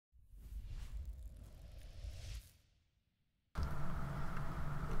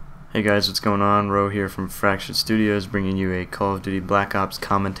Hey guys, what's going on? Ro here from Fractured Studios, bringing you a Call of Duty Black Ops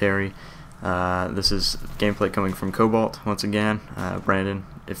commentary. This is gameplay coming from Cobalt once again. Brandon,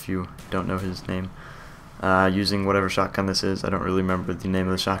 if you don't know his name, using whatever shotgun this is. I don't really remember the name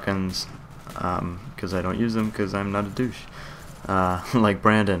of the shotguns because I don't use them because I'm not a douche, like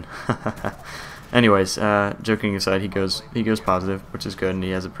Brandon. Anyways, joking aside, he goes positive, which is good, and he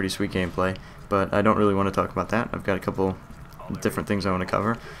has a pretty sweet gameplay. But I don't really want to talk about that. I've got a couple different things I want to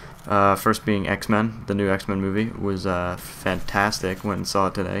cover. First being Xmen. The new Xmen movie was fantastic. Went and saw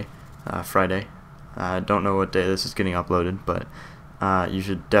it today, Friday. I don't know what day this is getting uploaded, but you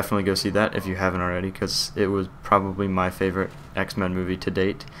should definitely go see that if you haven't already, because it was probably my favorite Xmen movie to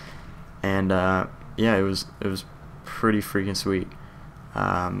date. And yeah, it was pretty freaking sweet.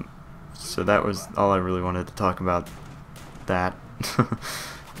 So that was all I really wanted to talk about that.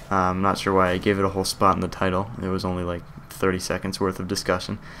 I'm not sure why I gave it a whole spot in the title. It was only like 30 seconds worth of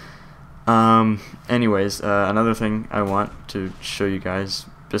discussion. Anyways, another thing I want to show you guys,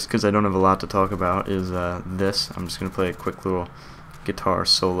 just because I don't have a lot to talk about, is this. I'm just going to play a quick little guitar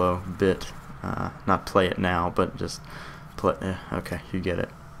solo bit. Not play it now, but just play. Okay, you get it.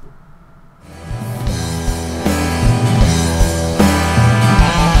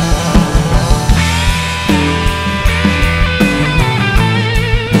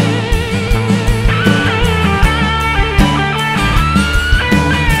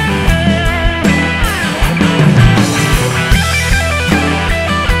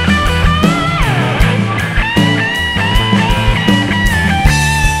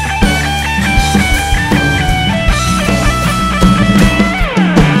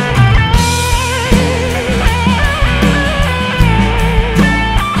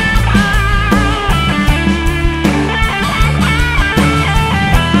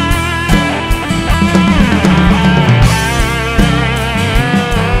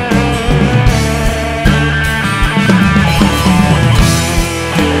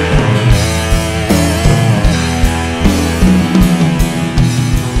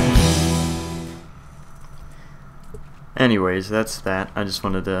 Anyways, that's that. I just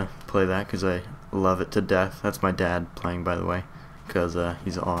wanted to play that because I love it to death. That's my dad playing, by the way, because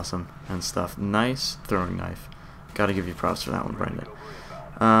he's awesome and stuff. Nice throwing knife. Gotta give you props for that one, Brandon.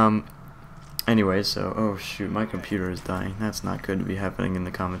 Anyways, so, oh shoot, my computer is dying. That's not good to be happening in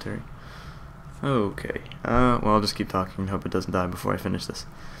the commentary. Okay, well, I'll just keep talking and hope it doesn't die before I finish this.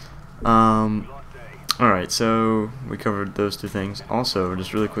 Alright, so we covered those two things. Also,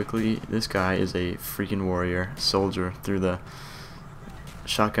 just really quickly, this guy is a freaking warrior, soldier through the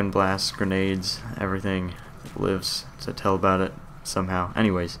shotgun blasts, grenades, everything. Lives to tell about it somehow.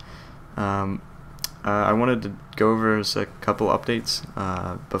 Anyways, I wanted to go over a couple updates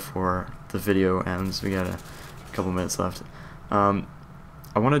before the video ends. We got a couple minutes left. I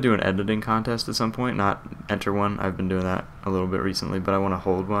want to do an editing contest at some point, not enter one. I've been doing that a little bit recently, but I want to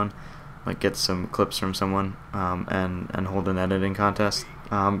hold one. Like get some clips from someone and hold an editing contest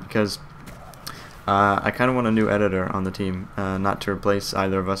because I kind of want a new editor on the team, not to replace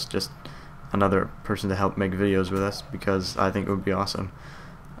either of us, just another person to help make videos with us, because I think it would be awesome.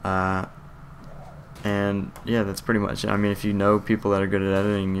 And yeah, that's pretty much it. I mean, if you know people that are good at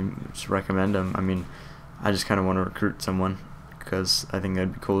editing, you just recommend them. I mean, I just kind of want to recruit someone, because I think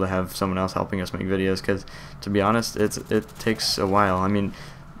that'd be cool to have someone else helping us make videos, because to be honest, it takes a while. I mean,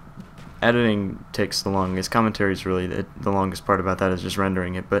 editing takes the longest. Commentaries really, the longest part about that is just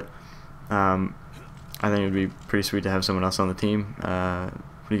rendering it, but I think it would be pretty sweet to have someone else on the team.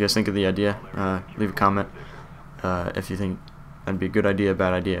 What do you guys think of the idea? Leave a comment if you think that'd be a good idea,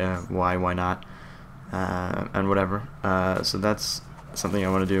 bad idea, why not, and whatever. So that's something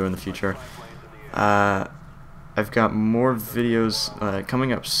I want to do in the future. I've got more videos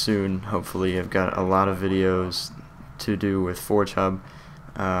coming up soon, hopefully. I've got a lot of videos to do with Forge Hub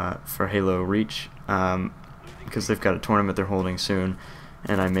for Halo Reach, because they've got a tournament they're holding soon,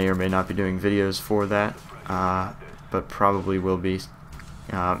 and I may or may not be doing videos for that, but probably will be in,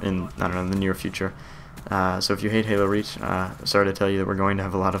 I don't know, the near future. So if you hate Halo Reach, sorry to tell you that we're going to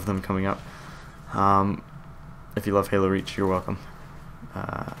have a lot of them coming up. If you love Halo Reach, you're welcome.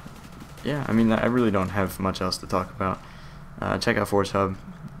 Yeah, I mean, I really don't have much else to talk about. Check out Forge Hub.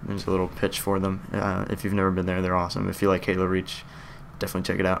 There's a little pitch for them. If you've never been there, they're awesome. If you like Halo Reach, definitely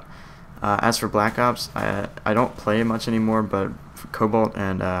check it out. As for Black Ops, I don't play it much anymore, but Cobalt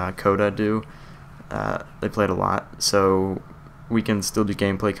and Coda do. They play it a lot, so we can still do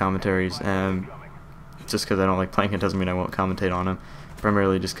gameplay commentaries, and just because I don't like playing it doesn't mean I won't commentate on them,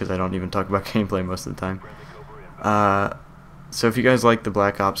 primarily just because I don't even talk about gameplay most of the time. So if you guys like the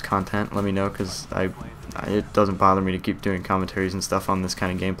Black Ops content, let me know, because it doesn't bother me to keep doing commentaries and stuff on this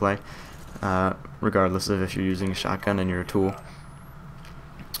kind of gameplay, regardless of if you're using a shotgun and you're a tool.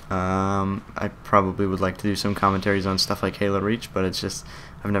 I probably would like to do some commentaries on stuff like Halo Reach, but it's just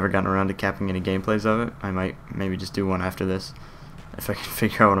I've never gotten around to capping any gameplays of it. I might maybe just do one after this if I can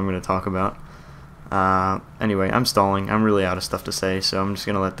figure out what I'm going to talk about. Anyway, I'm stalling. I'm really out of stuff to say, so I'm just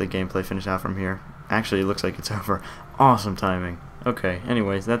going to let the gameplay finish out from here. Actually, it looks like it's over. Awesome timing. Okay,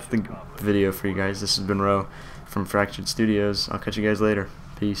 anyways, that's the video for you guys. This has been Ro from Fractured Studios. I'll catch you guys later.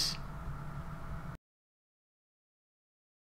 Peace.